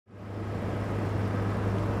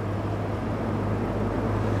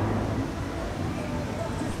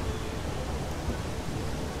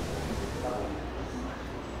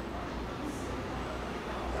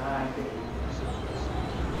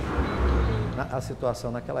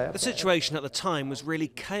The situation at the time was really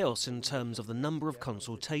chaos in terms of the number of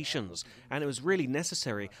consultations, and it was really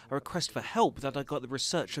necessary a request for help that I got the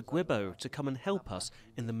researcher Guibo to come and help us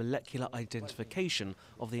in the molecular identification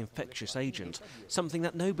of the infectious agent, something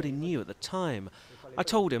that nobody knew at the time. I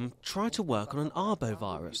told him, try to work on an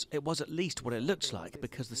arbovirus. It was at least what it looked like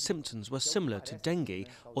because the symptoms were similar to dengue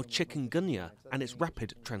or chikungunya and its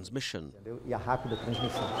rapid transmission.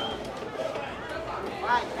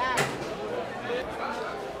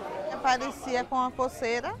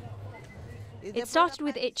 It started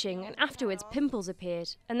with itching and afterwards pimples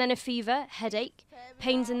appeared, and then a fever, headache,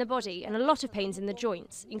 pains in the body and a lot of pains in the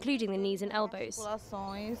joints, including the knees and elbows.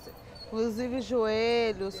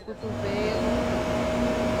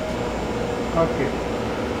 Okay.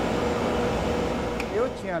 Eu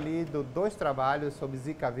tinha lido 2 trabalhos sobre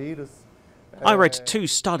Zika vírus. I read 2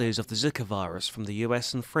 studies of the Zika virus from the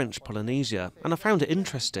US and French Polynesia, and I found it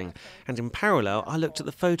interesting, and in parallel I looked at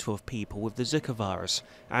the photo of people with the Zika virus,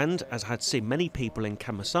 and as I had seen many people in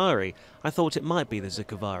Camaçari, I thought it might be the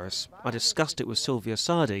Zika virus. I discussed it with Silvia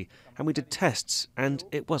Sardi, and we did tests, and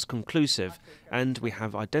it was conclusive, and we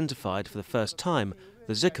have identified for the first time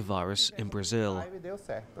the Zika virus in Brazil.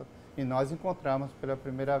 E nós encontramos pela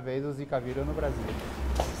primeira vez o Zika vírus no Brasil.